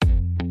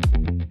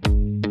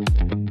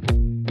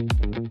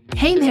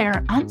Hey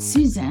there, I'm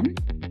Susan.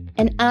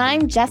 And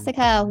I'm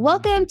Jessica.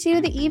 Welcome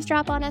to the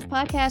Eavesdrop on Us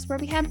podcast, where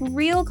we have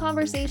real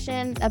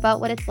conversations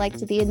about what it's like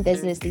to be in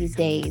business these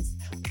days.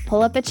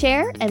 Pull up a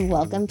chair and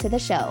welcome to the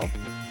show.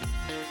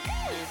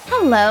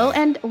 Hello,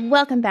 and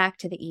welcome back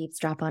to the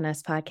Eavesdrop on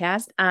Us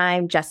podcast.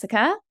 I'm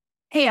Jessica.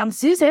 Hey, I'm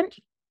Susan.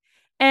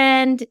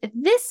 And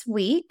this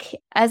week,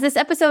 as this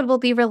episode will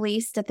be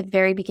released at the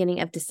very beginning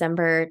of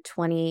December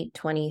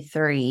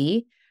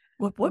 2023,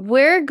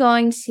 we're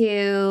going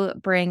to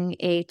bring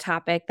a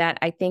topic that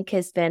I think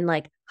has been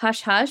like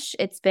hush hush.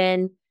 It's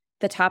been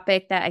the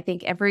topic that I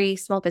think every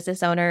small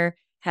business owner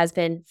has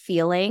been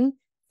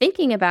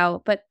thinking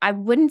about, but I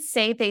wouldn't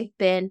say they've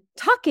been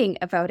talking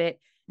about it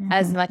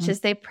as much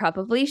as they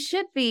probably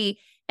should be.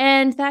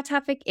 And that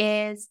topic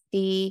is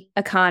the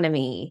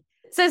economy.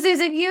 So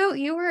Susan,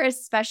 you were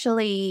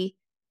especially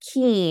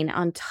keen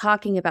on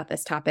talking about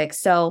this topic.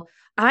 So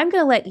I'm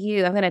going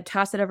to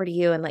toss it over to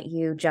you and let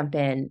you jump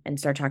in and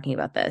start talking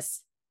about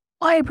this.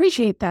 Well, I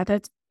appreciate that.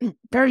 That's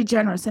very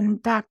generous. And in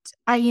fact,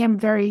 I am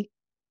very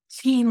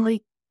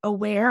keenly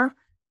aware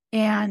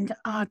and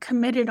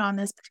committed on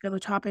this particular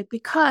topic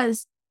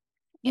because,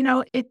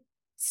 it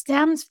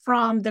stems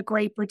from the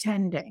great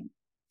pretending.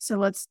 So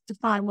let's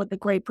define what the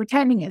great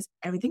pretending is.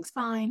 Everything's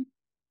fine.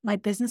 My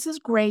business is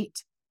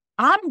great.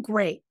 I'm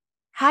great.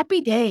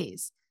 Happy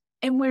days.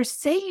 And we're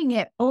saying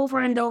it over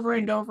and over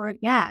and over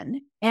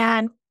again.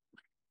 And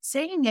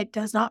saying it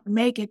does not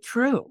make it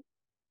true.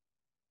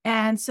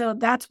 And so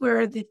that's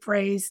where the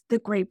phrase, the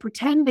great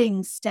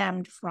pretending,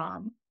 stemmed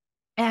from.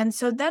 And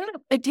so then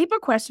a deeper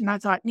question I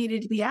thought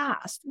needed to be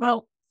asked.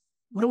 Well,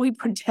 what are we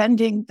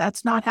pretending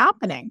that's not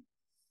happening?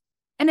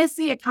 And it's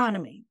the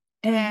economy.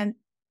 And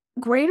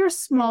great or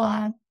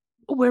small,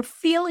 we're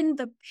feeling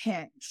the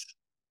pinch.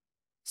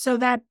 So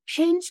that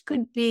pinch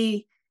could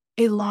be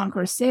a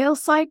longer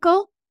sales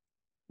cycle.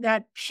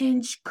 That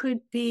pinch could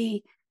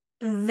be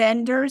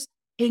vendors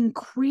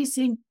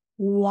increasing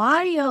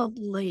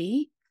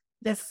wildly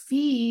the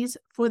fees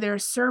for their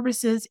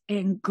services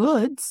and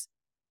goods.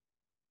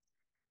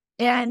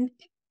 And,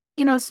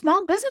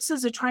 small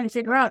businesses are trying to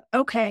figure out,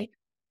 okay,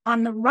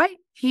 on the right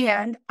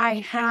hand, I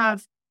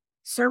have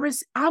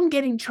service. I'm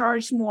getting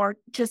charged more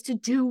just to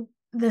do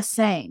the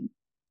same.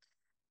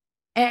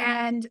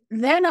 And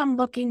then I'm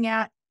looking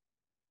at,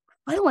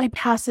 how do I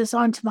pass this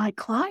on to my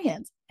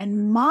clients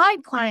and my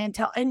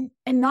clientele and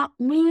not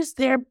lose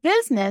their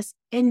business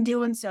in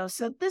doing so?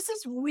 So this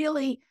is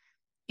really,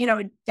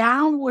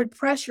 downward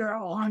pressure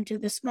onto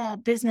the small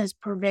business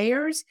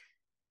purveyors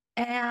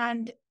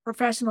and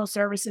professional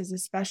services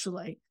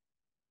especially.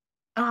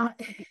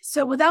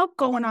 So without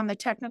going on the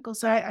technical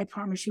side, I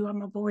promise you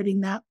I'm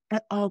avoiding that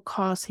at all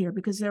costs here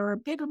because there are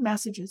bigger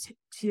messages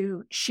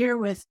to share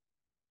with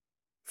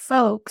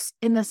folks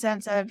in the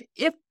sense of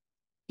if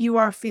you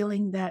are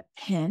feeling that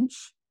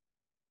pinch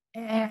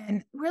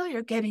and really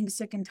are getting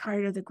sick and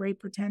tired of the great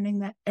pretending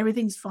that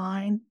everything's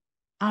fine,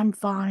 I'm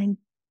fine.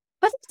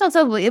 But it's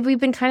also, we've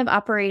been kind of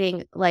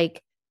operating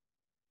like,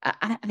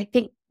 I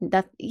think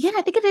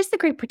it is the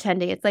great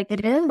pretending. It's like,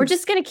 it is. We're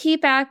just going to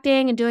keep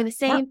acting and doing the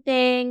same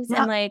things.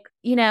 And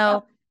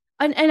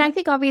and I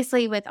think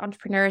obviously with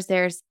entrepreneurs,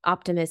 there's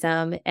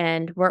optimism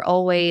and we're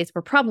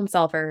problem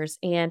solvers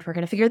and we're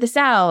going to figure this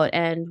out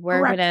and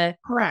we're going to,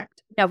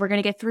 we're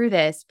going to get through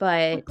this.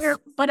 But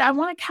I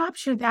want to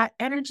capture that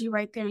energy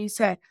right there. You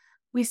said,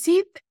 we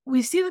see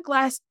the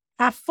glass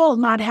half full,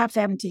 not half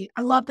empty.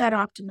 I love that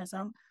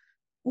optimism.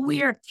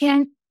 We are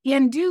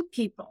can-do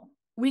people.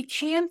 We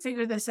can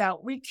figure this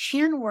out. We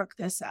can work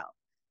this out.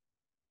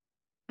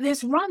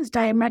 This runs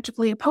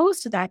diametrically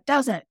opposed to that,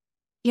 doesn't it?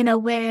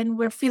 When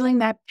we're feeling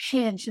that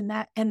pinch and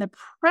the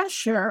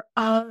pressure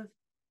of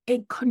a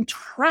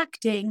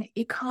contracting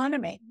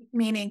economy,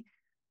 meaning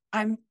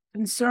I'm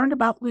concerned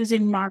about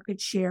losing market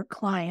share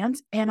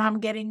clients and I'm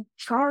getting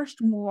charged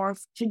more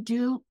to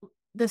do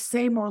the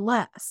same or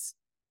less.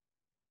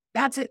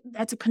 That's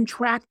a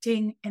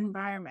contracting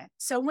environment.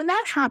 So when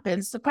that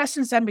happens, the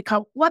questions then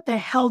become, what the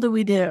hell do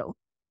we do?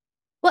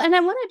 Well, and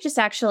I want to just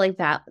actually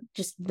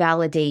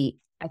validate,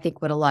 I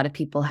think, what a lot of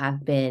people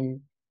have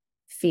been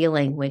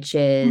feeling, which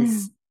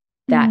is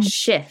that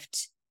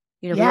shift.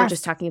 We were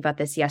just talking about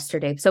this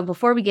yesterday. So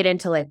before we get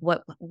into like,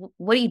 what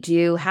do you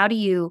do? How do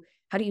you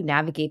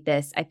navigate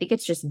this? I think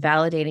it's just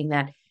validating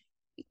that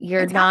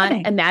you're not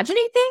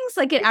imagining things,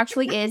 like it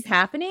actually is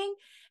happening.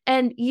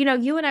 And,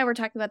 you and I were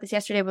talking about this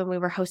yesterday when we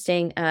were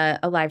hosting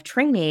a live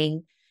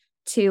training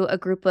to a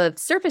group of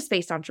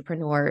service-based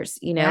entrepreneurs,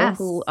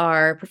 who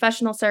are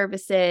professional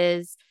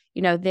services,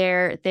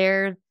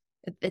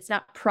 it's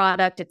not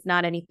product, it's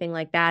not anything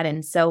like that.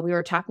 And so we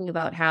were talking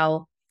about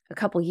how a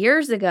couple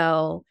years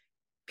ago,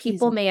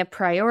 people may have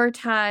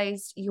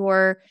prioritized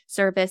your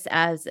service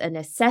as a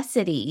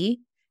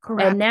necessity.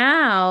 Correct. And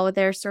now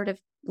they're sort of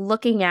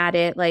looking at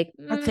it like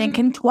I'm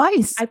thinking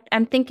twice.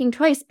 I'm thinking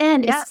twice.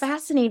 And it's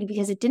fascinating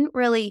because I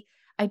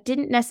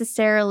didn't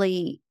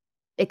necessarily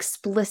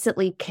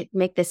explicitly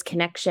make this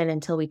connection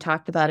until we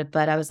talked about it.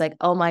 But I was like,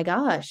 oh my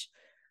gosh,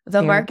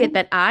 the market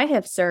that I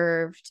have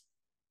served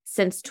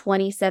since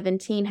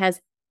 2017 has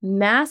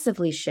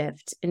massively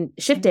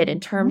shifted in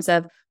terms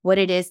of what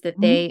it is that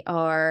they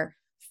are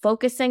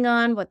focusing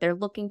on, what they're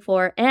looking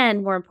for,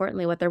 and more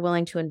importantly, what they're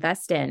willing to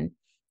invest in.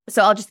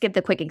 So I'll just give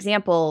the quick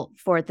example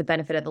for the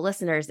benefit of the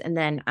listeners. And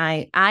then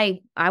I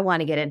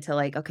want to get into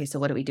like, okay, so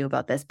what do we do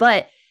about this?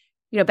 But,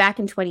 back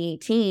in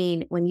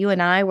 2018, when you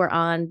and I were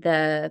on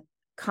the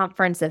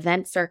conference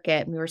event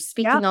circuit, and we were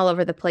speaking all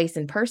over the place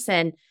in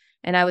person,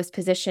 and I was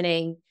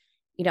positioning,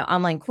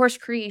 online course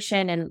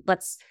creation, and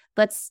let's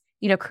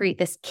create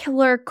this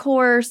killer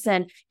course,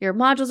 and your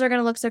modules are going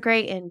to look so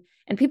great.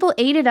 And people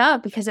ate it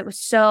up because it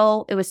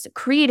was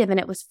creative and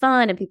it was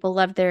fun, and people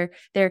loved their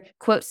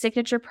quote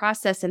signature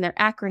process and their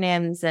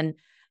acronyms, and,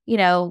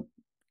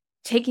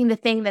 taking the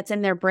thing that's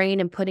in their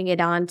brain and putting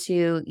it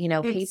onto,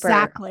 paper.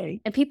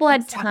 Exactly. And people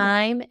had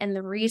time and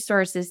the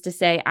resources to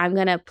say, I'm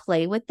going to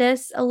play with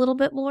this a little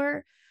bit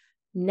more.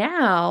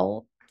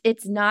 Now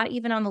it's not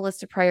even on the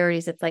list of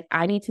priorities. It's like,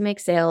 I need to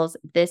make sales.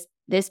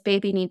 This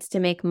baby needs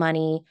to make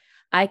money.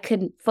 I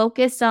could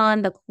focus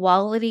on the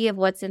quality of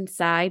what's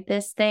inside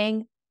this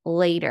thing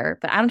later,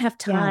 but I don't have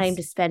time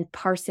to spend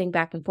parsing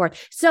back and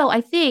forth. So I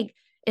think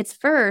it's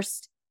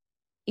first,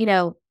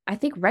 I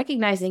think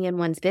recognizing in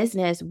one's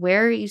business,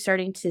 where are you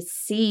starting to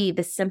see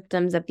the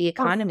symptoms of the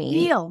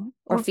economy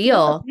or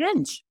feel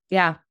pinch.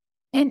 Yeah.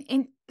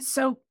 And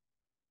so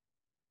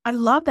I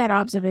love that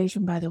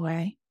observation, by the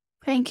way.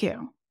 Thank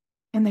you.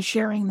 And the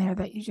sharing there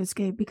that you just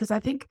gave, because I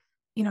think,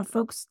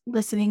 folks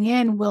listening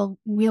in will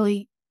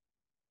really,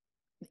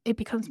 it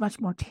becomes much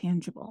more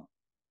tangible,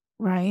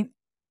 right?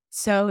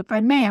 So if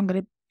I may, I'm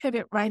going to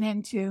pivot right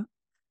into,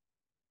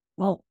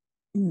 well,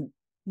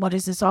 what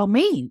does this all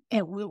mean?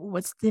 And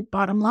what's the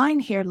bottom line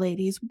here,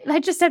 ladies? I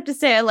just have to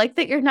say, I like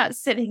that you're not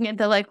sitting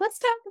into like, let's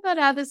talk about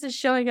how this is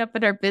showing up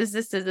in our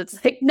businesses.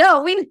 It's like,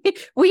 no, we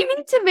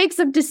need to make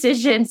some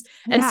decisions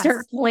and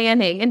start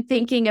planning and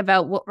thinking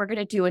about what we're going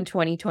to do in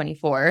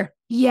 2024.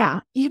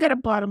 Yeah, you got to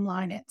bottom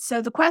line it.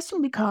 So the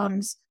question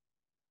becomes,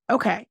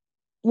 okay,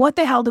 what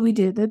the hell do we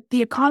do?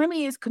 The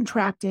economy is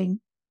contracting.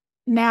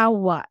 Now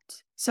what?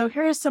 So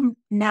here are some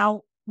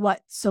now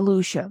what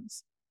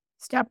solutions.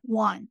 Step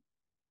one,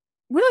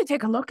 really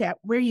take a look at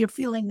where you're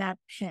feeling that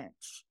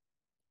pinch.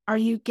 Are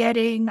you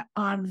getting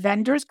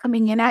vendors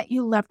coming in at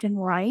you left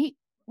and right,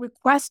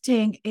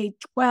 requesting a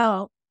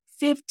 12,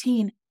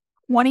 15,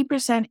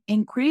 20%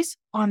 increase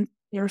on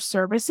their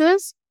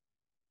services?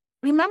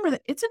 Remember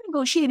that it's a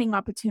negotiating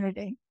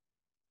opportunity.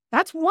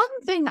 That's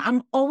one thing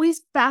I'm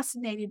always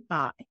fascinated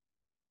by.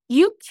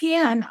 You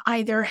can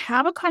either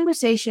have a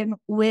conversation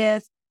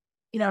with,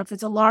 if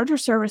it's a larger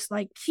service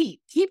like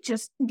Keap. Keap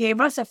just gave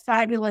us a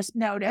fabulous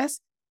notice.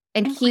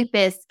 And Keap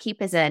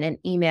is an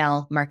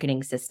email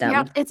marketing system.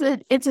 Yeah, it's a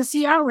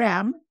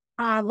CRM,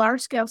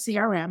 large scale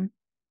CRM,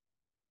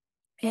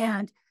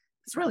 and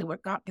it's really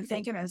what got me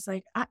thinking. Is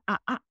like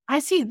I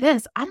see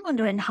this. I'm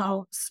wondering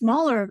how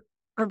smaller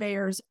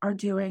purveyors are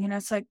doing, and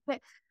it's like,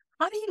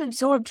 how do you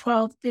absorb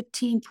 12,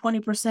 15,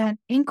 20%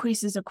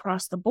 increases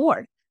across the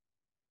board?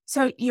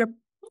 So your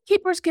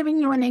bookkeeper's giving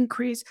you an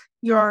increase.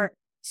 Your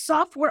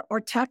software or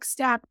tech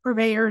stack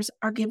purveyors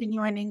are giving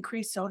you an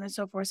increase, so on and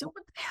so forth. So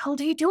what the hell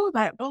do you do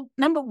about it? Well,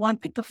 number one,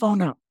 pick the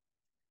phone up.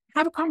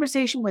 Have a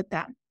conversation with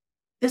them.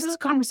 This is a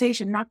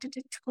conversation, not a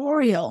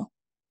tutorial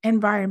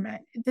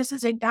environment. This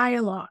is a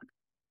dialogue.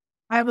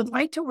 I would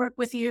like to work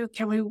with you.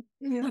 Can we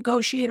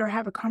negotiate or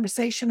have a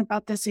conversation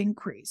about this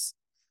increase?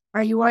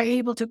 Are you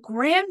able to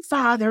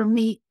grandfather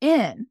me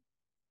in?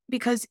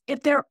 Because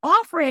if they're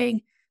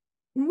offering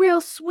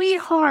real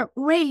sweetheart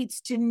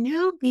rates to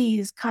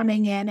newbies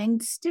coming in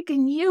and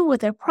sticking you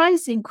with a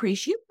price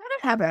increase, you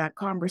better have that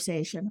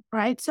conversation,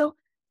 right? So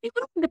you're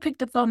going to pick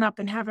the phone up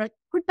and have a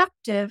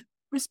productive,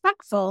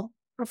 respectful,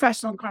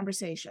 professional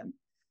conversation.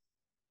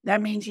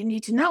 That means you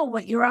need to know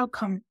what your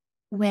outcome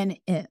win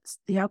is.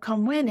 The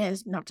outcome win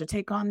is not to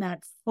take on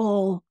that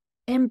full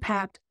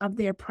impact of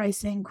their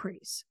price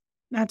increase.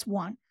 That's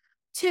one.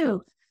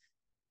 Two,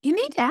 you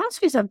need to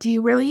ask yourself, do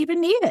you really even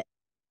need it?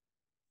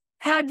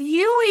 Have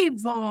you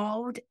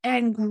evolved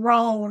and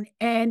grown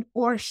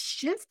or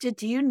shifted?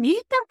 Do you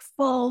need that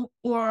full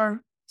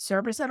or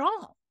service at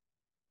all?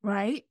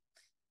 Right?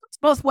 It's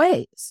both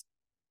ways.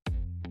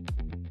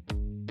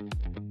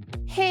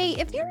 Hey,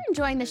 if you're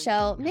enjoying the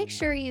show, make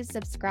sure you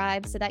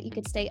subscribe so that you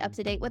can stay up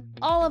to date with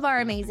all of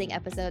our amazing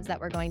episodes that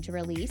we're going to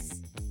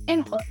release.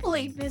 And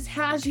hopefully this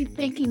has you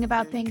thinking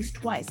about things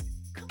twice.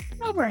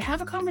 Come over, have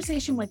a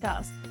conversation with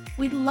us.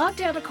 We'd love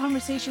to have a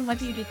conversation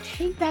with you to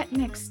take that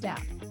next step.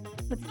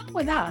 But not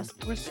with us.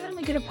 We're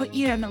certainly going to put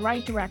you in the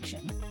right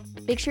direction.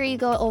 Make sure you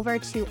go over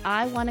to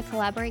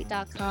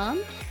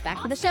iwannacollaborate.com.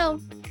 Back to the show.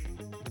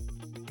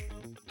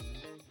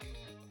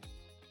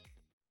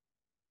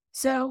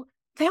 So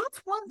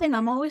that's one thing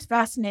I'm always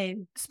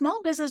fascinated.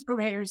 Small business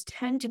purveyors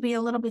tend to be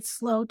a little bit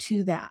slow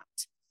to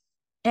that.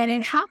 And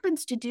it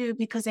happens to do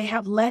because they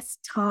have less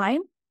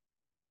time,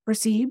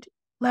 perceived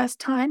less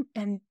time.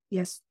 And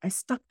yes, I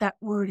stuck that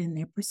word in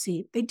there,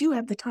 perceived. They do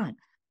have the time.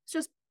 It's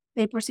just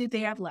they perceive they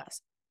have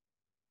less.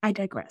 I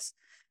digress.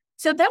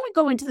 So then we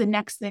go into the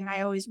next thing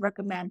I always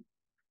recommend.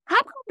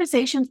 have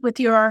conversations with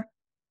your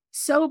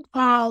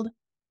so-called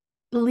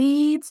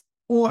leads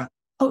or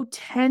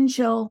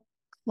potential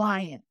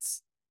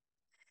clients.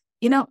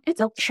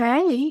 It's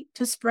okay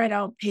to spread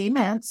out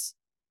payments.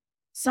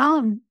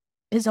 Some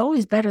is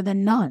always better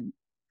than none.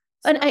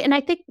 And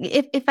I think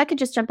if I could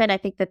just jump in, I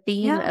think the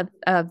theme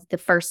of the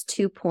first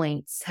 2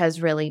 points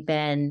has really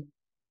been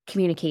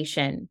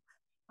communication.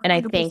 And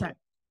 100%. I think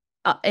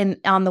and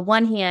on the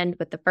one hand,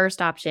 with the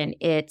first option,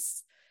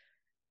 it's,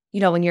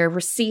 when you're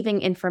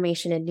receiving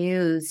information and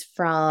news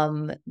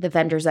from the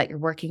vendors that you're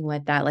working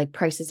with that like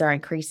prices are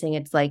increasing,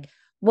 it's like,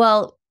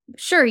 well,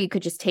 sure, you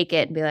could just take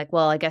it and be like,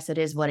 well, I guess it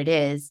is what it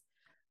is.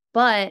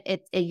 But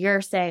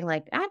you're saying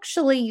like,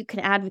 actually, you can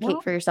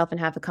advocate for yourself and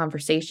have a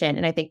conversation.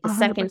 And I think the 100%.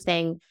 Second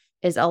thing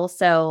is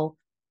also,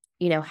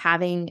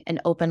 having an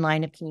open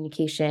line of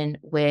communication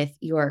with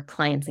your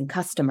clients and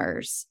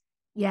customers.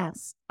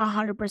 Yes,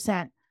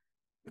 100%.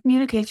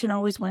 Communication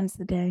always wins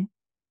the day.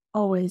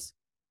 Always.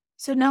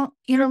 So now,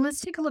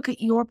 let's take a look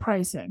at your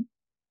pricing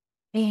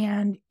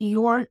and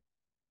your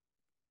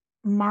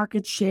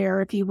market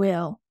share, if you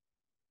will.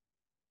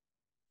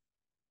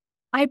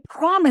 I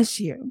promise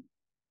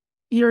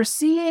you're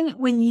seeing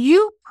when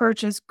you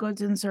purchase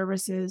goods and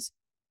services,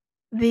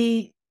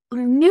 the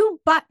new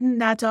button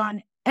that's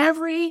on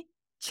every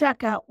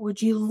checkout.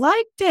 Would you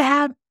like to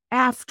have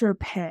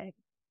Afterpay?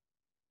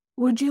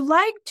 Would you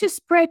like to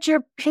spread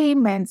your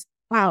payments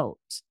out?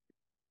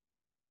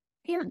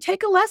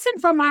 Take a lesson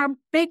from our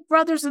big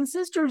brothers and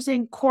sisters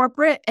in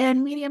corporate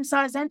and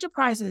medium-sized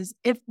enterprises.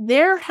 If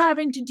they're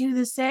having to do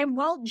the same,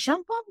 well,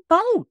 jump on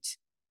boat.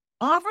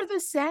 Offer the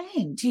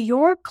same to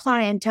your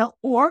clientele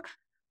or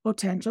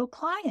potential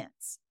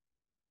clients.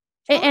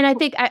 And I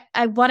think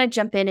I want to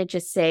jump in and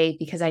just say,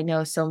 because I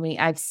know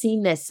I've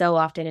seen this so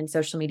often in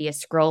social media,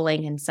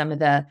 scrolling in some of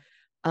the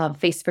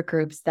Facebook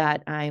groups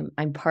that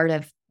I'm part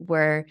of,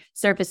 where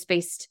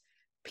service-based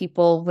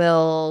people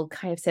will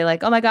kind of say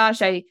like, oh my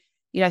gosh, I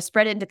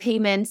spread it into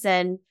payments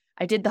and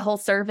I did the whole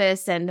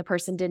service and the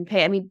person didn't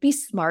pay. I mean, be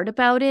smart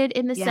about it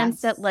in the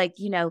sense that like,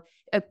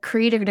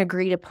 create an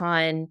agreed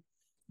upon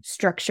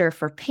structure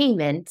for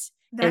payment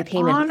that and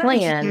payment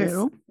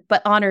plans,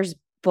 but honors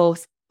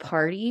both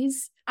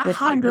parties.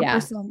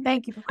 100%.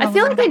 Thank you. I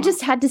feel like I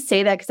just had to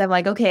say that because I'm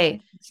like, okay,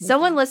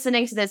 someone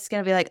listening to this is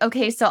going to be like,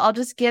 okay, so I'll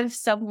just give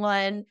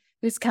someone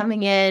who's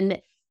coming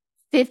in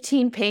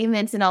 15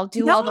 payments and I'll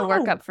do all the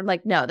work up for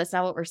no, that's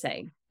not what we're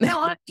saying.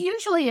 No,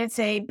 usually it's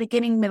a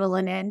beginning, middle,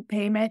 and end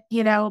payment.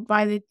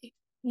 By the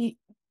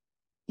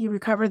you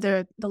recover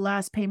the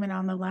last payment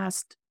on the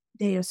last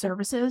day of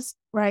services,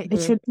 right?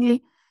 Mm-hmm.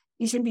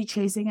 You shouldn't be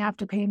chasing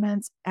after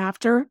payments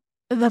after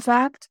the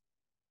fact,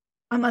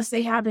 unless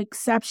they have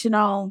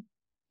exceptional,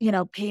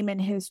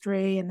 payment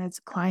history and it's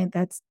a client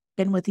that's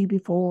been with you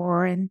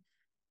before and,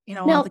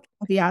 all the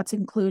caveats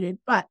included.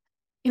 But,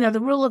 the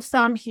rule of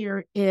thumb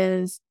here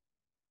is,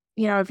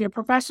 if you're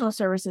professional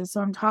services,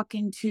 so I'm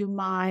talking to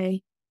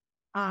my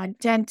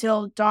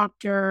dental,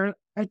 doctor,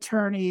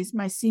 attorneys,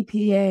 my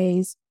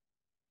CPAs,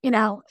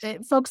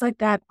 folks like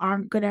that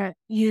aren't going to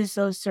use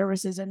those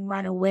services and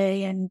run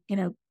away and,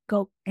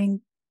 go and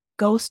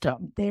ghost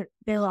them. There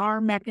are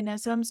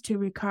mechanisms to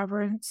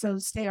recover and so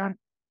stay on,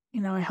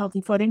 a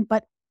healthy footing.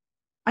 But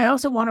I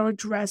also want to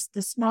address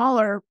the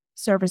smaller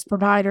service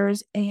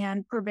providers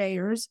and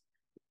purveyors.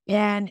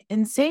 And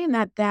in saying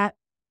that,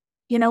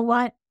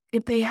 what,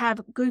 if they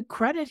have good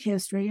credit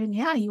history, and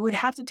you would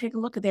have to take a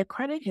look at their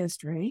credit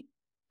history.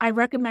 I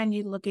recommend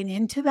you looking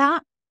into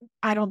that.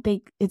 I don't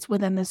think it's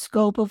within the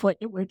scope of what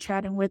we're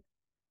chatting with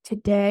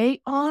today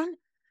on,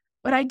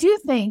 but I do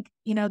think,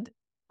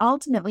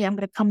 ultimately I'm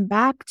going to come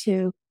back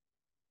to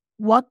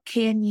what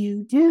can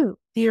you do?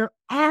 There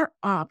are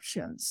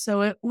options.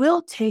 So it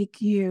will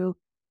take you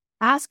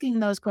asking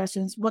those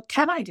questions. What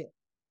can I do?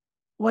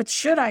 What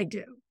should I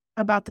do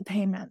about the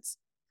payments?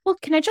 Well,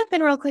 can I jump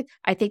in real quick?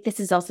 I think this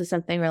is also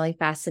something really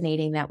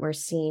fascinating that we're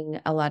seeing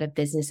a lot of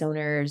business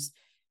owners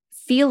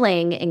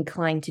feeling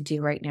inclined to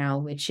do right now,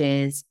 which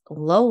is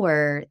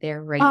lower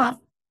their rate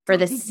for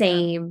the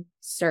same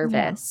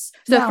service.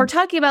 Yeah. So if we're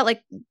talking about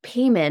like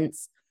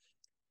payments,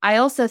 I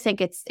also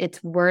think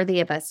it's worthy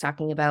of us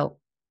talking about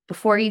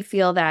before you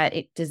feel that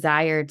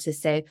desire to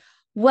say,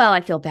 well,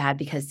 I feel bad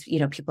because,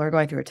 people are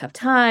going through a tough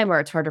time or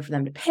it's harder for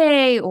them to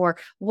pay or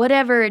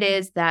whatever it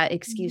is, that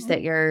excuse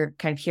that you're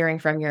kind of hearing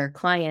from your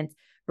clients.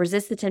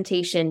 Resist the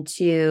temptation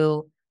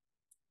to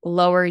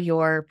lower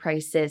your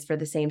prices for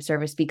the same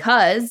service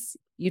because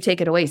you take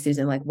it away,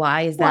 Susan. Like,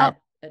 why is that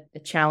a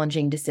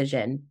challenging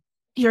decision?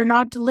 You're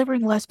not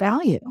delivering less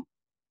value.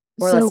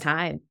 Or less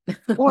time.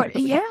 Well,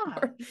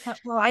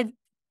 I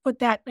put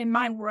that in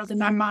my world, in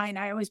my mind.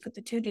 I always put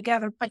the two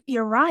together, but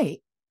you're right.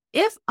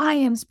 If I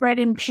am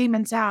spreading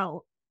payments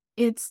out,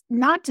 it's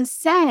not to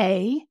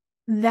say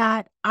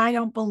that I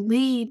don't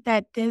believe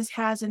that this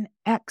has an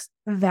X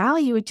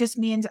value. It just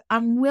means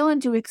I'm willing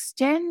to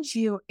extend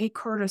you a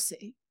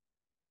courtesy.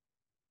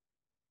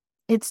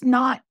 It's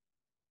not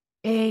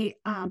a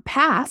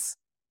pass.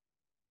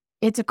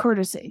 It's a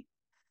courtesy.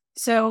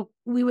 So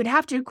we would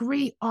have to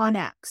agree on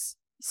X.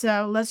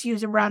 So let's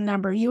use a round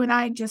number. You and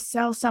I just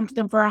sell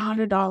something for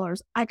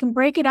 $100. I can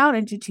break it out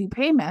into 2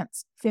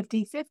 payments,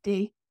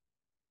 50/50.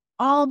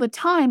 All the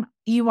time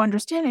you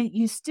understand it,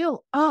 you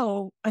still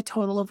owe a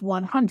total of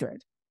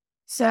 100.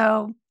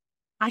 So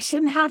I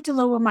shouldn't have to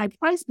lower my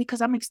price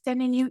because I'm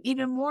extending you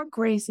even more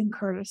grace and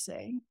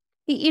courtesy.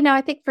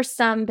 I think for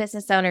some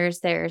business owners,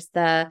 there's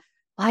I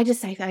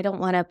don't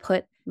want to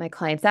put my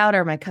clients out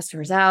or my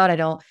customers out.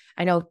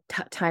 I know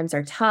times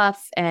are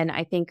tough. And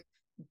I think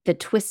the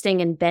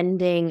twisting and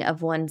bending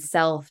of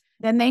oneself.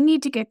 Then they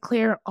need to get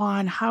clear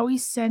on how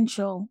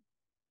essential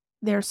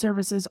their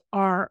services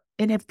are.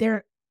 And if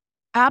they're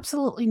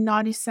absolutely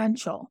not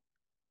essential,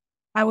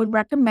 I would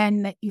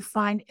recommend that you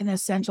find an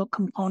essential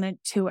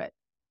component to it.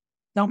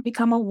 Don't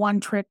become a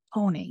one-trick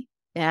pony.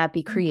 Yeah,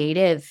 be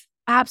creative.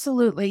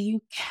 Absolutely.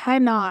 You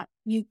cannot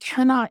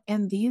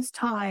in these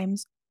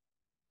times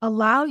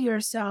allow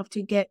yourself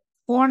to get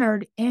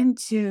cornered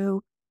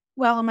into,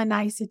 well, I'm a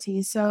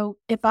nicety. So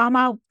if I'm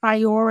out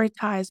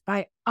prioritized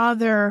by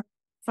other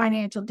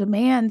financial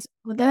demands,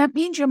 well, then that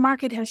means your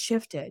market has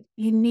shifted.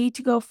 You need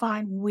to go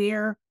find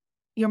where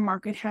your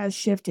market has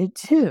shifted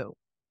to,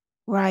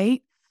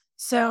 right?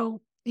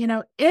 So,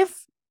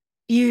 if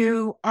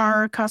you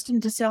are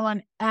accustomed to sell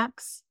an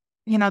X,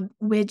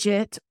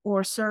 widget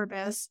or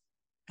service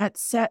at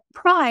set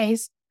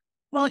price,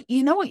 well,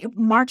 you know what your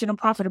margin of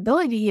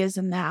profitability is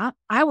in that.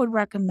 I would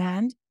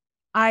recommend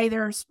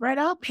either spread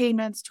out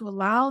payments to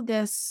allow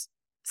this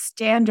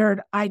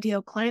standard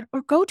ideal client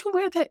or go to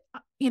where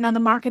the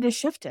market has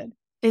shifted.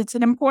 It's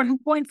an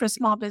important point for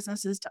small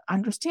businesses to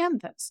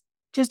understand this.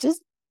 Just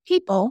as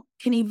people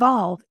can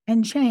evolve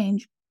and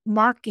change,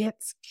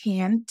 markets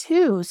can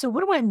too. So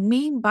what do I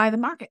mean by the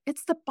market?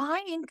 It's the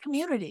buying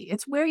community.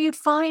 It's where you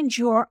find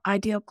your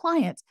ideal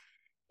clients.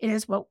 It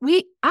is what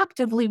we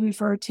actively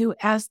refer to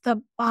as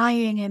the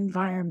buying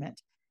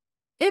environment.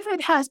 If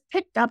it has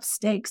picked up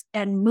stakes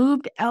and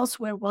moved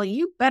elsewhere, well,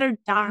 you better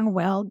darn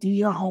well do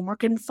your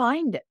homework and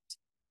find it,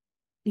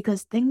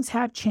 because things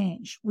have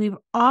changed. We've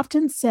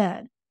often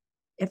said,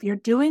 if you're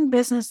doing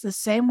business the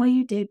same way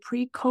you did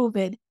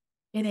pre-COVID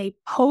in a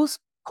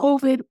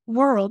post-COVID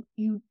world,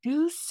 you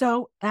do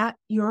so at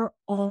your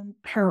own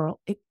peril.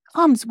 It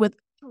comes with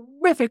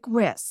terrific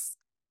risks.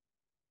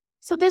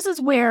 So this is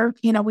where,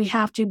 we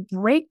have to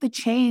break the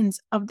chains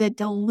of the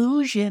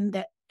delusion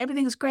that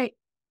everything's great.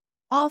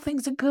 All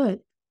things are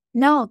good.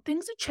 No,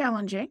 things are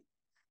challenging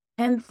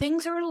and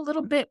things are a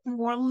little bit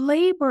more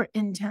labor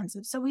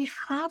intensive. So we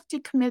have to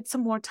commit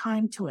some more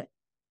time to it.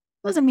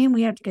 Doesn't mean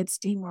we have to get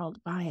steamrolled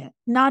by it.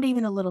 Not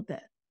even a little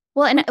bit.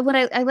 Well, and what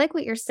I like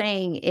what you're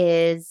saying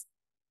is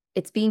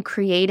it's being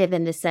creative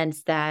in the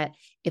sense that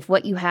if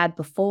what you had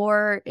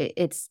before,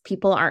 it's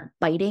people aren't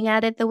biting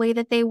at it the way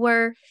that they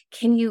were,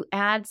 can you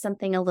add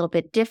something a little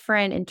bit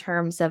different in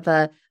terms of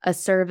a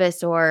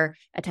service or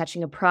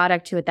attaching a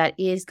product to it that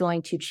is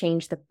going to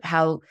change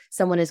how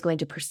someone is going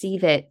to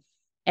perceive it?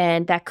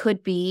 And that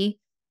could be,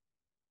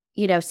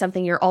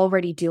 something you're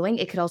already doing.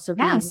 It could also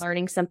be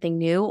learning something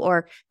new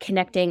or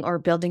connecting or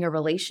building a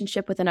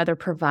relationship with another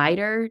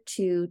provider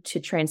to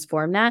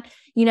transform that,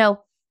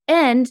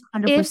 and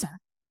 100%.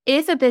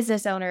 If a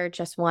business owner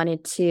just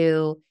wanted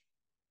to,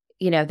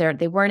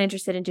 they weren't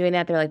interested in doing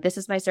that. They're like, this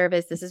is my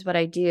service. This is what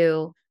I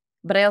do.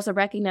 But I also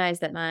recognize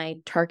that my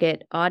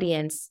target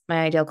audience,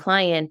 my ideal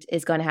client,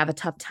 is going to have a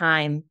tough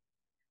time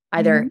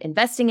either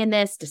investing in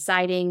this,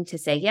 deciding to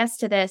say yes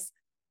to this.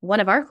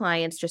 One of our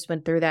clients just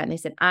went through that and they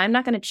said, I'm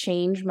not going to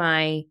change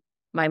my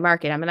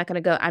market. I'm not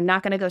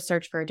going to go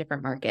search for a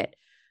different market.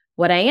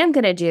 What I am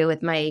going to do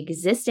with my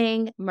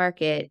existing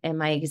market and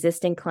my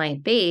existing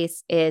client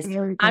base is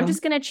I'm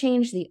just going to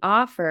change the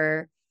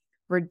offer,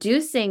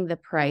 reducing the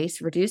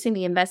price, reducing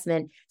the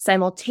investment,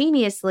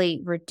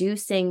 simultaneously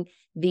reducing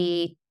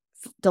the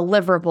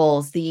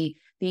deliverables, the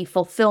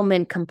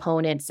fulfillment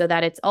component, so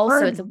that it's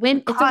also it's a win.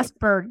 It's cost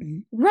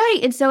burden. Right.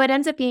 And so it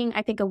ends up being,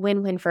 I think, a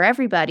win-win for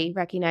everybody,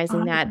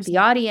 recognizing 100%. That the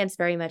audience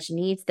very much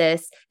needs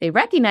this. They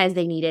recognize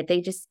they need it.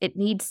 It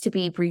needs to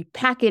be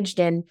repackaged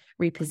and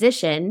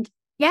repositioned.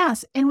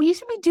 Yes. And we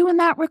should be doing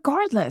that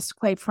regardless,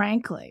 quite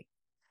frankly.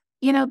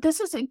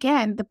 This is,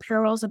 again, the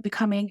perils of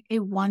becoming a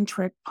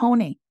one-trick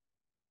pony.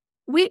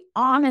 We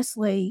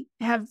honestly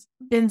have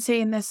been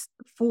saying this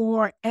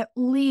for at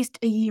least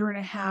a year and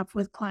a half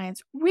with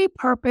clients.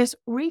 Repurpose,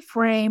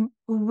 reframe,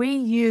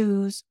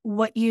 reuse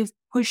what you've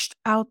pushed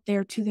out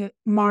there to the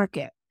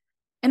market.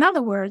 In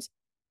other words,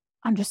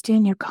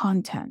 understand your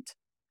content,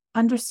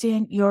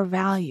 understand your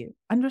value,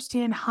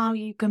 understand how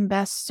you can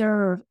best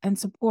serve and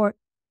support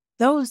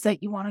those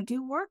that you want to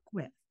do work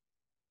with.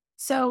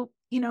 So,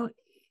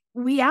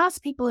 we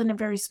ask people in a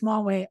very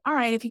small way, all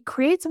right, if you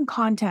create some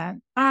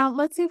content,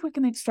 let's see if we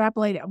can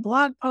extrapolate a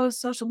blog post,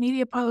 social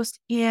media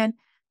post, and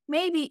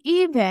maybe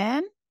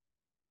even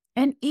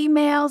an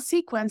email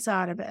sequence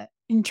out of it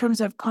in terms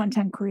of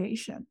content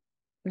creation,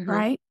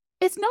 right?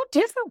 It's no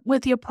different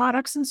with your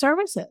products and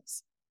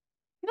services.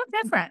 No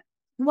different.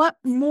 What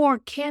more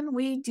can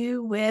we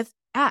do with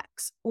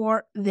X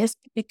or this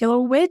particular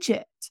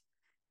widget?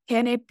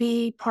 Can it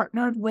be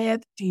partnered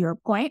with, to your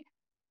point,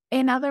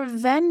 another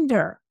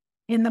vendor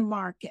in the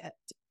market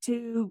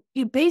to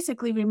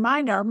basically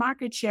remind our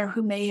market share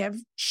who may have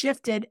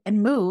shifted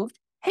and moved,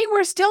 hey,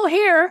 we're still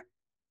here,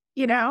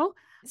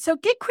 So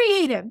get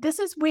creative. This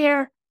is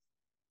where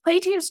play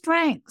to your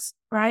strengths,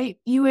 right?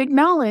 You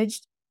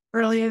acknowledged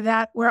earlier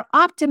that we're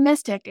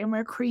optimistic and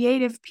we're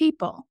creative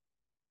people.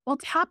 Well,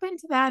 tap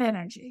into that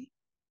energy.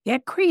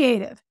 Get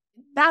creative.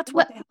 That's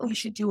what we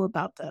should do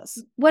about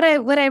this. What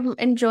I'm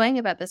enjoying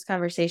about this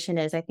conversation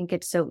is I think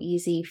it's so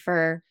easy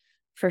for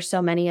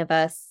so many of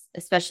us,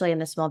 especially in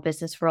the small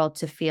business world,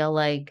 to feel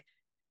like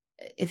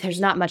if there's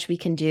not much we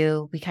can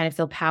do. We kind of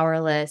feel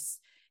powerless.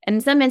 And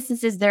in some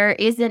instances, there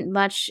isn't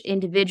much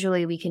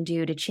individually we can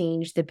do to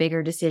change the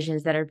bigger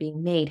decisions that are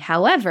being made.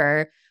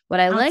 However,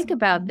 what I like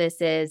about this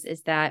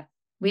is that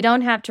we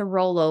don't have to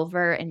roll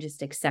over and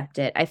just accept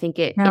it. I think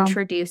it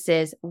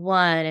introduces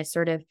a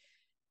sort of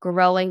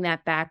growing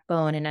that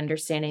backbone and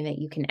understanding that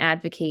you can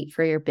advocate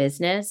for your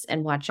business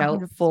and watch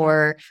out 100%.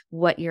 For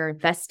what you're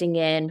investing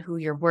in, who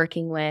you're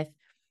working with.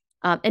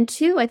 And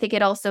two, I think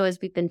it also, as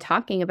we've been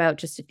talking about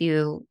just a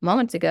few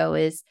moments ago,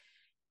 is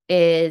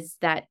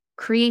that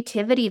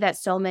creativity that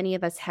so many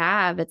of us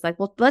have. It's like,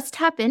 well, let's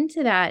tap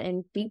into that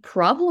and be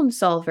problem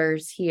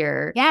solvers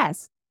here.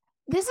 Yes.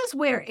 This is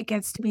where it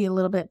gets to be a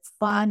little bit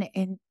fun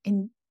and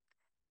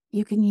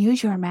you can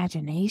use your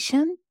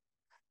imagination.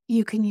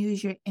 You can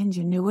use your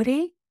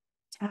ingenuity,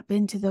 tap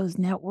into those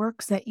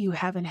networks that you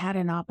haven't had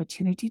an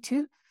opportunity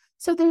to.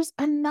 So there's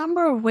a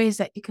number of ways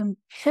that you can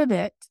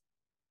pivot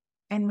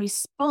and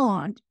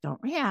respond,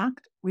 don't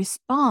react,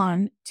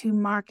 respond to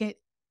market,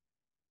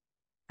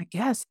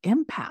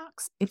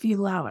 impacts if you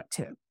allow it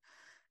to.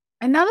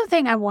 Another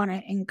thing I want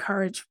to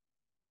encourage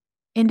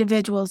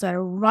individuals that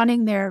are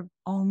running their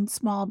own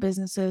small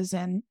businesses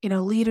and,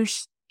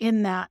 leaders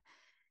in that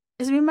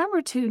is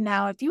remember too,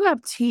 now, if you have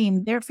a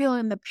team, they're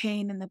feeling the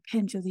pain and the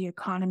pinch of the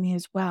economy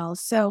as well.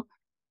 So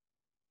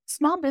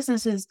small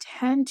businesses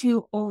tend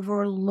to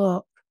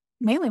overlook,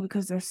 mainly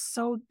because they're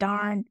so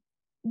darn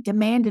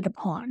demanded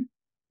upon,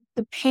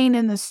 the pain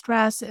and the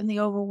stress and the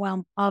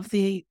overwhelm of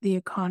the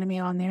economy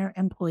on their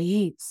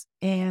employees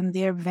and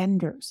their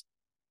vendors.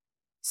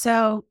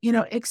 So,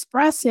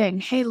 expressing,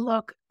 hey,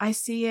 look, I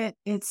see it.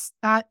 It's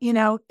not,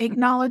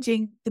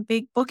 acknowledging the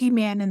big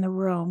boogeyman in the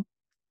room.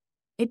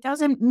 It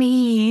doesn't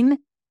mean,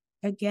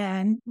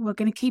 again, we're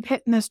going to keep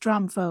hitting this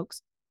drum,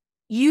 folks.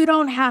 You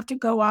don't have to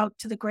go out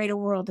to the greater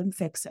world and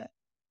fix it.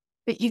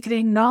 But you can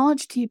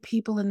acknowledge to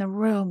people in the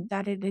room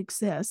that it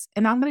exists.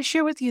 And I'm going to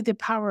share with you the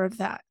power of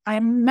that.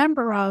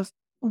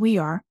 We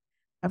are,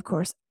 of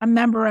course, a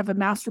member of a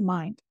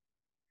mastermind.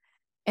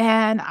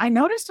 And I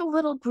noticed a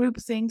little group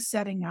thing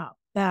setting up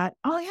that,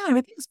 oh yeah,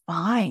 everything's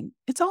fine.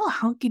 It's all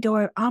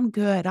hunky-dory. I'm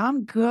good.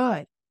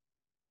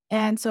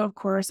 And so, of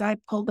course, I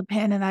pulled the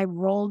pin and I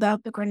rolled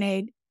out the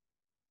grenade.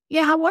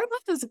 Yeah, what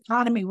about this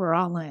economy we're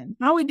all in?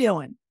 How are we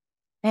doing?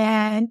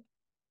 And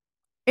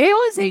it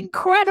was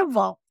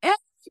incredible.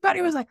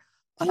 Everybody was like,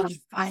 oh,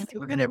 finally,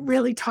 we're going to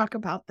really talk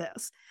about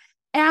this.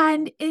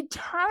 And it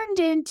turned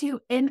into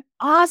an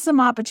awesome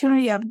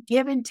opportunity of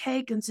give and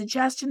take and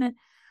suggestion.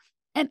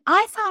 And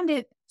I found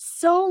it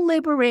so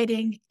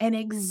liberating and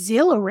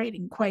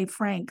exhilarating, quite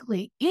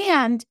frankly,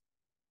 and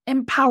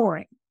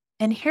empowering.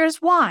 And here's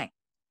why.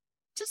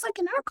 Just like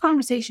in our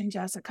conversation,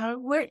 Jessica,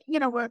 we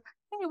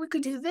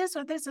could do this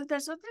or this or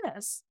this or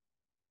this.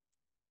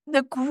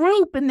 The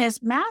group in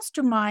this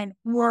mastermind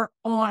were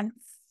on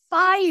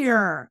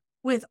fire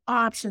with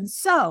options.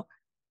 So,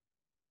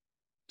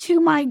 to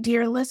my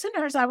dear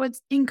listeners, I would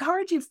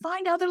encourage you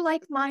find other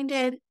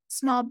like-minded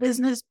small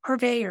business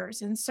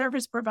purveyors and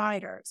service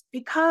providers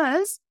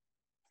because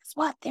guess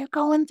what? They're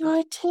going through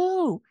it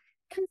too.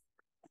 Can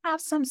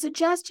have some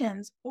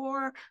suggestions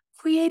or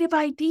creative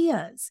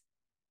ideas.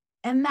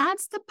 And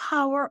that's the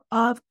power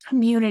of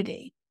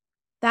community.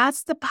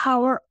 That's the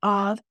power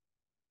of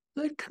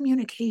good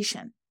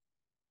communication.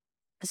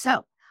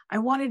 So I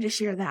wanted to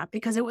share that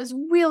because it was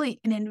really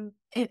an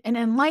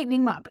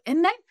enlightening up.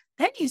 And then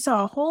you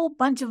saw a whole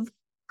bunch of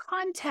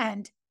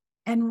content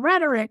and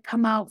rhetoric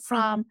come out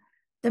from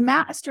the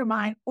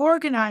mastermind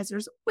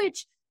organizers,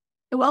 which,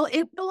 well,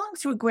 it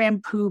belongs to a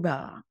grand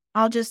poobah.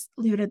 I'll just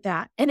leave it at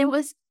that. And it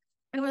was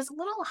a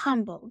little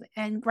humbled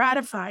and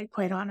gratified,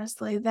 quite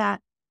honestly,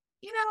 that,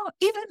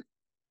 even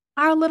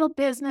our little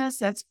business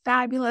that's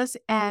fabulous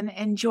and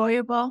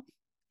enjoyable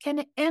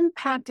can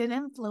impact and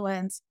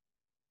influence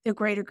the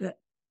greater good.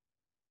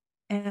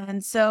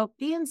 And so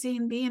being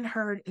seen, being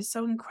heard is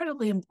so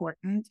incredibly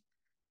important,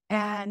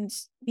 and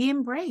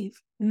being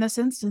brave. In this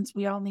instance,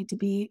 we all need to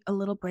be a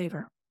little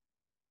braver.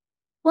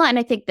 Well, and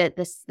I think that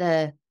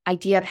the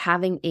idea of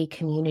having a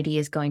community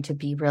is going to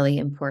be really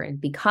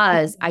important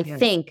because I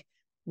think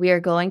we are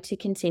going to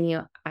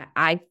continue.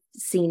 I've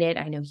seen it.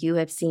 I know you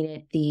have seen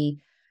it.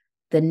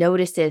 The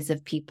notices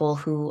of people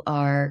who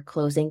are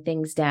closing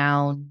things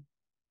down,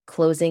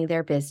 closing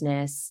their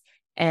business.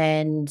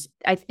 And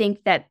I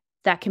think that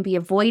can be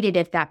avoided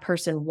if that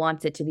person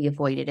wants it to be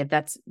avoided. If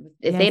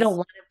they don't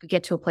want to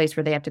get to a place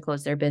where they have to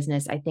close their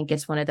business, I think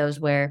it's one of those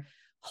where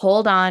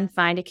hold on,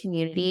 find a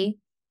community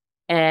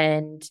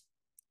and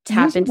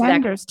tap use into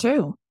vendors that.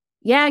 too.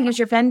 Yeah, use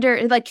your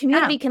vendor. Like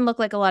community can look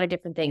like a lot of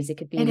different things. It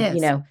could be,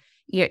 a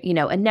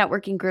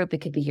networking group.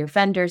 It could be your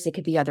vendors. It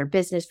could be other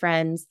business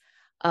friends.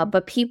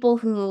 But people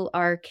who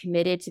are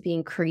committed to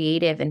being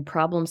creative and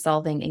problem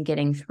solving and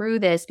getting through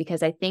this,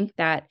 because I think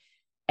that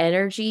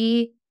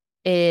energy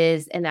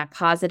is, and that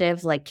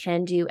positive, like,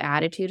 can-do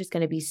attitude is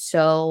going to be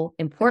so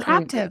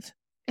important. Attractive.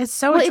 It's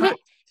so attractive.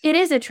 It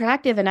is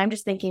attractive. And I'm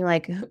just thinking,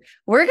 like,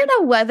 we're going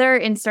to weather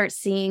and start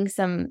seeing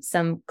some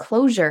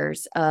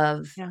closures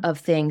of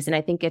things. And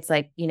I think it's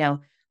like,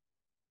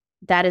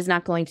 that is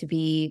not going to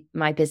be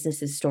my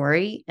business's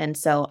story. And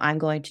so I'm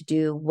going to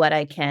do what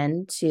I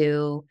can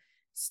to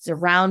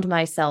surround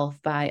myself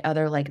by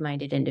other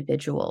like-minded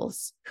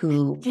individuals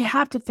who. You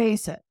have to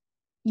face it.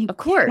 Of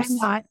course.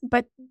 Cannot,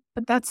 but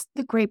that's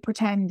the great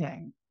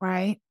pretending,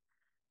 right?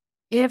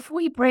 If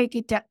we break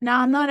it down,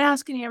 now I'm not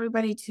asking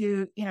everybody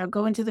to,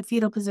 go into the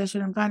fetal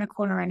position and find a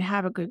corner and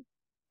have a good,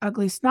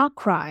 ugly snot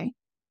cry.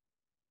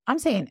 I'm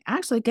saying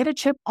actually get a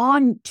chip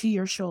onto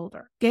your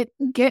shoulder. Get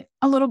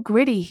a little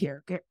gritty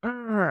here.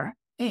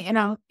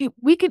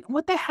 We can.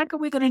 What the heck are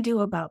we going to do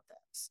about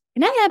this?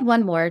 Can I add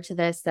one more to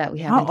this that we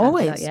haven't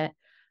talked about yet?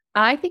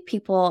 I think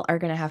people are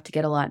going to have to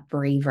get a lot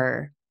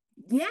braver.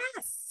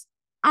 Yes.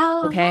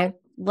 Okay.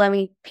 Let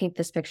me paint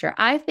this picture.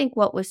 I think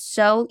what was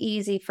so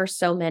easy for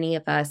so many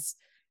of us,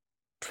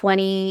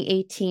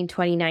 2018,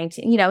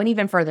 2019, and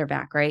even further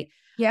back, right?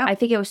 Yeah. I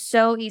think it was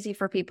so easy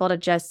for people to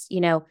just,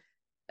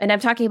 and I'm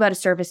talking about a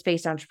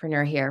service-based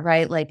entrepreneur here,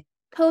 right? Like,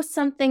 post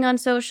something on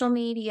social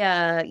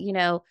media,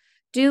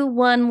 do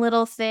one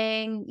little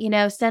thing,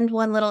 send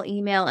one little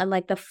email, and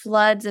like the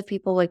floods of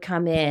people would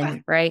come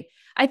in, right?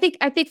 I think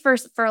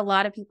for a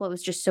lot of people, it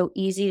was just so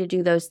easy to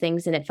do those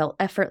things and it felt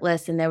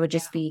effortless, and they would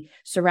just be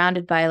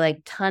surrounded by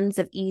like tons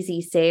of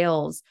easy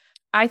sales.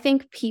 I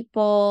think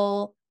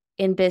people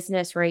in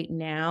business right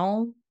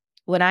now,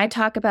 when I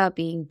talk about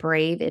being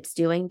brave, it's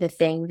doing the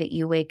thing that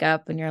you wake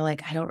up and you're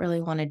like, I don't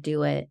really want to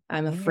do it.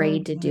 I'm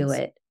afraid to do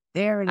it.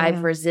 There it is.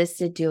 I've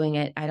resisted doing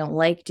it. I don't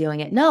like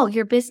doing it. No,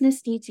 your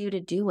business needs you to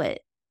do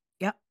it.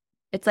 Yep.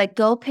 It's like,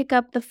 go pick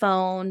up the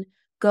phone,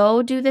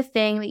 go do the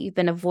thing that you've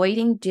been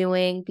avoiding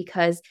doing,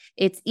 because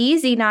it's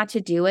easy not to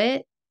do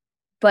it,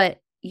 but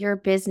your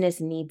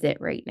business needs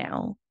it right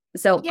now.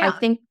 So I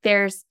think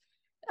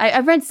I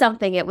read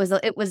something. It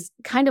was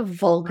kind of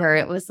vulgar.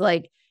 It was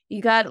like,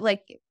 you got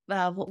like,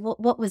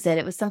 what was it?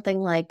 It was something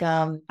like,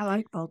 I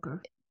like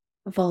vulgar.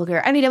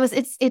 I mean,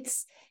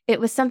 it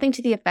was something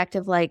to the effect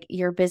of like,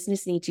 your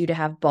business needs you to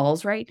have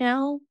balls right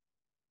now.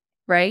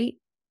 Right.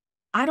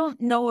 I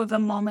don't know of a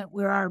moment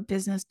where our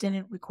business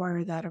didn't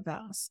require that of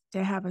us,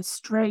 to have a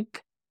straight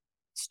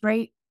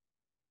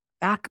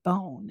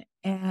backbone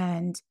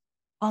and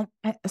a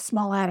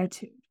small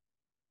attitude.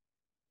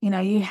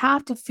 You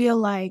have to feel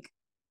like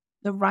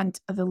the runt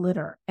of the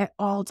litter at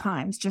all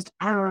times.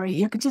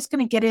 You're just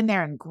going to get in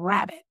there and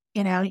grab it.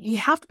 You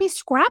have to be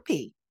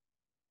scrappy.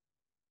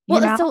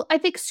 So I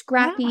think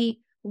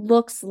scrappy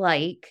looks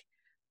like,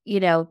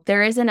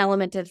 there is an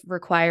element of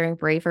requiring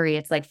bravery.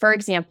 It's like, for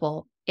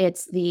example,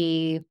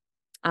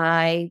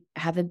 I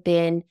haven't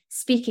been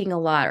speaking a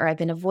lot, or I've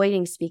been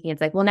avoiding speaking. It's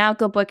like, well, now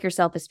go book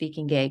yourself a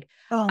speaking gig.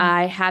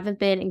 I haven't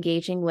been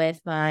engaging with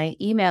my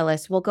email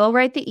list. Well, go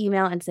write the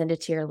email and send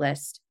it to your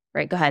list.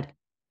 Right. Go ahead.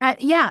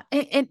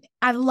 And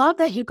I love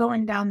that you're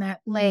going down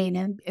that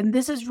lane. And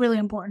this is really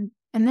important.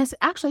 And this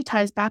actually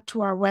ties back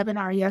to our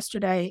webinar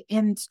yesterday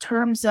in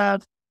terms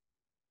of,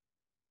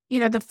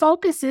 the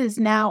focus is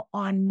now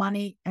on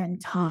money and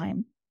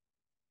time,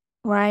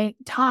 right?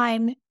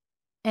 Time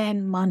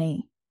and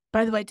money.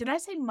 By the way, did I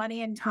say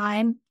money and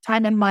time?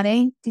 Time and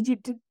money? Did you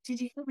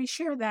hear me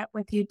share that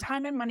with you?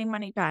 Time and money,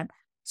 money, time.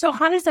 So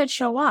how does that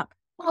show up?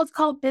 Well, it's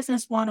called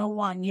Business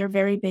 101, your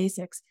very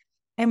basics.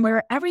 And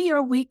wherever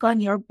you're weak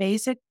on your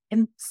basic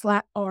 /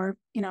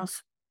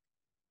 fundamentals,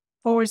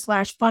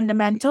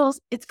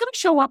 it's going to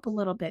show up a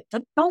little bit.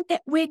 Don't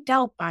get wigged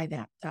out by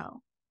that,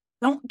 though.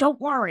 Don't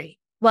worry.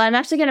 Well, I'm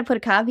actually going to put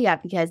a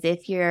caveat, because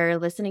if you're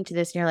listening to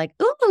this and you're like,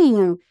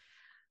 ooh,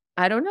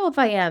 I don't know if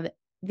I am.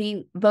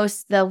 The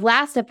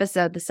last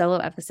episode, the solo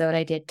episode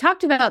I did,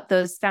 talked about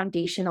those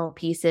foundational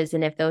pieces.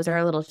 And if those are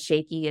a little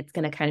shaky, it's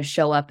going to kind of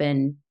show up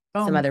in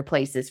some other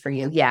places for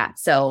you. Yeah.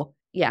 So,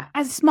 yeah.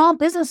 As small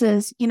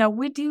businesses,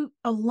 we do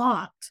a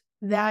lot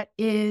that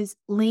is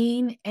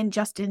lean and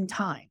just in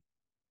time.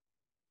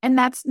 And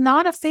that's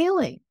not a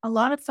failing. A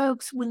lot of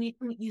folks, when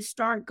you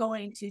start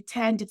going to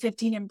 10 to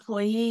 15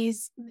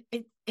 employees,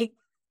 it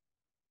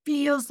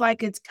feels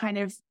like it's kind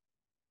of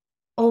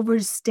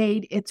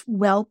overstayed its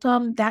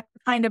welcome, that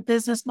kind of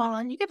business model.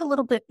 And you get a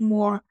little bit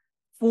more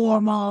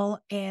formal,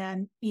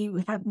 and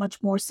you have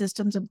much more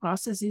systems and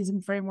processes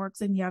and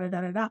frameworks and yada,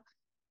 yada, yada.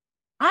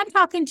 I'm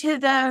talking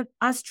to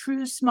us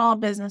true small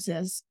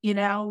businesses,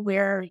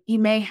 where you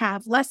may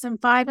have less than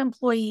 5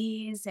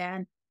 employees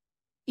and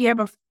you have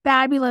a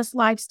fabulous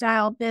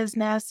lifestyle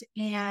business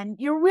and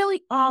you're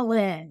really all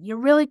in, you're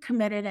really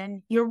committed,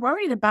 and you're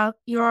worried about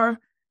your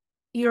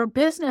your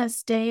business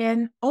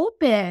staying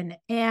open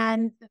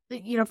and,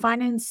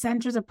 finding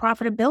centers of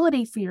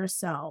profitability for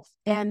yourself.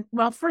 And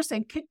well, first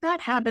thing, kick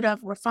that habit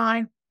of we're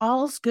fine,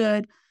 all's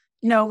good,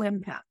 no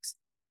impacts.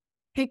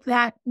 Kick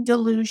that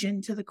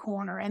delusion to the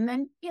corner. And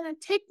then,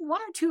 take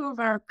one or two of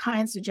our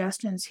kind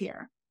suggestions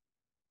here.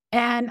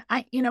 And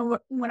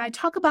when I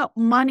talk about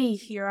money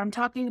here, I'm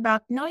talking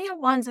about know your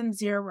ones and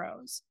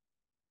zeros.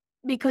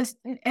 Because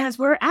as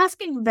we're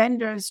asking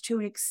vendors to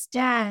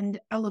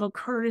extend a little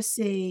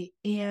courtesy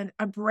and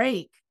a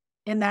break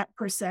in that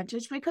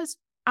percentage, because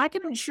I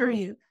can assure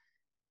you,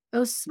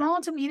 those small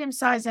to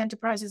medium-sized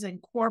enterprises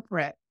and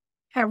corporate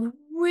have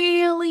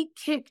really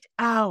kicked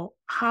out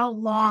how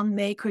long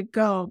they could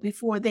go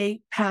before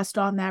they passed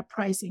on that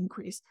price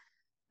increase.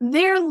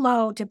 They're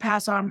low to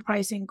pass on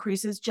price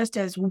increases just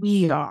as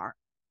we are.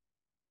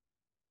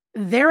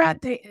 They're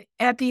at the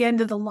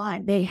end of the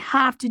line. They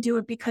have to do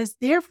it because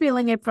they're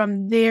feeling it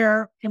from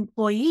their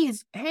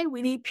employees. Hey,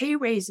 we need pay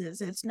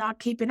raises. It's not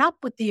keeping up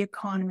with the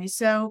economy.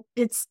 So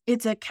it's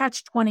a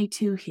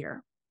catch-22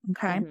 here.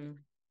 Okay. Mm-hmm.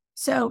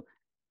 So,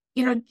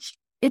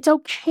 it's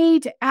okay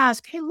to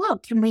ask, hey,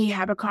 look, can we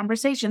have a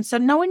conversation? So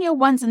knowing your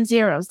ones and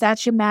zeros,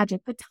 that's your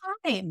magic. But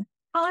time.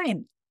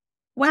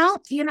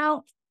 Well,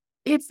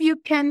 if you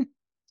can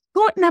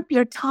shorten up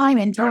your time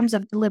in terms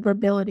of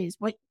deliverabilities,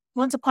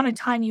 once upon a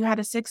time, you had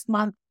a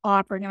 6-month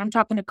offering, and I'm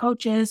talking to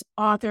coaches,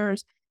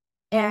 authors,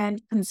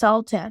 and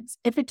consultants.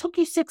 If it took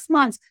you 6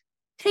 months,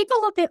 take a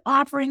look at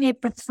offering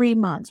it for 3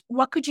 months.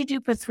 What could you do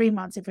for 3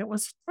 months? If it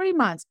was 3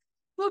 months,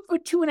 do it for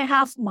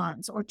 2.5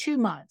 months or 2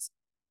 months.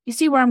 You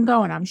see where I'm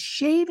going? I'm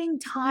shaving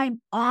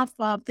time off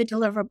of the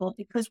deliverable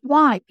because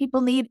why? People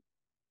need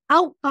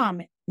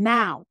outcome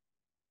now,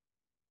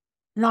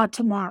 not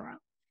tomorrow.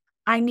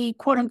 I need,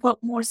 quote unquote,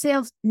 more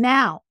sales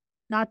now,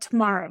 not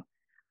tomorrow.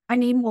 I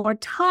need more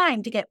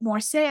time to get more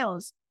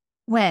sales.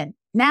 When?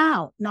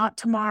 Now, not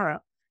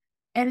tomorrow.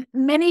 And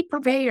many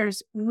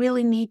purveyors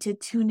really need to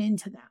tune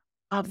into that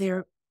of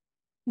their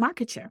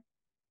market share.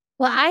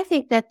 Well, I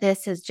think that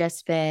this has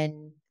just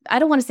been, I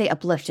don't want to say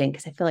uplifting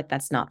because I feel like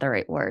that's not the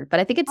right word, but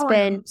I think it's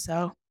been,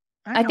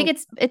 I think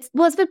it's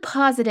been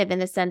positive in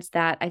the sense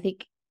that I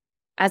think,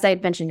 as I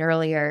had mentioned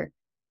earlier,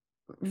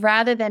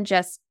 rather than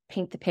just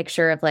paint the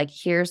picture of like,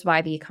 here's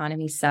why the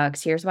economy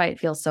sucks, here's why it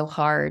feels so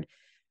hard,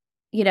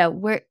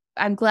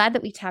 I'm glad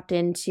that we tapped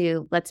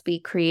into let's be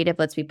creative,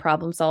 let's be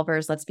problem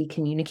solvers, let's be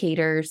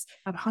communicators,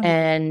 100%.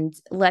 And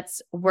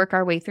let's work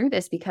our way through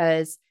this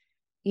because,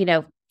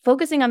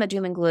 focusing on the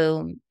doom and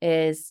gloom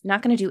is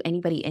not going to do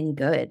anybody any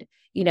good.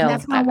 And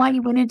that's not why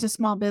you went into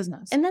small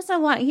business. And that's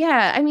not why,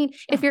 I mean,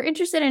 if you're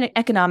interested in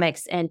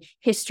economics and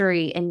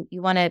history and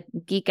you want to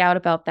geek out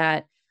about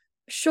that,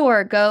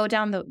 sure, go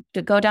down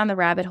the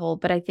rabbit hole.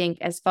 But I think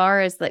as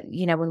far as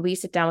when we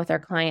sit down with our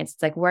clients,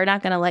 it's like, we're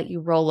not going to let you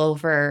roll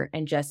over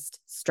and just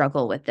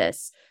struggle with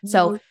this. Mm-hmm.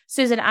 So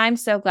Susan, I'm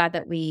so glad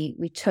that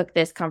we took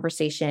this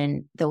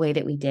conversation the way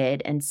that we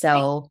did. And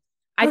so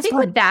I think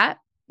fun. With that,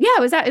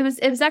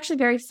 it was actually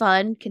very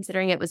fun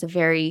considering it was a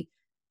very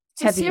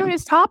heavy,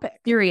 serious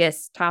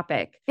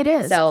topic. It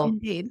is. So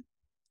indeed.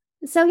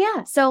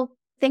 So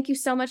thank you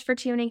so much for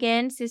tuning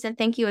in. Susan,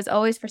 thank you as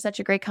always for such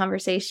a great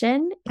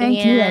conversation.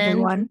 Thank you,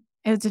 everyone.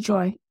 It was a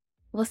joy.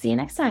 We'll see you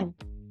next time.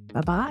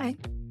 Bye-bye.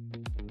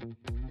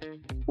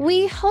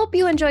 We hope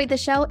you enjoyed the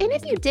show. And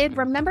if you did,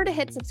 remember to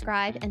hit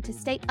subscribe. And to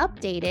stay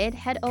updated,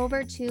 head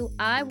over to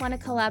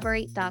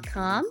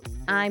iwannacollaborate.com.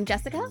 I'm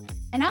Jessica.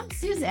 And I'm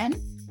Susan.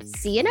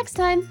 See you next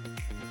time.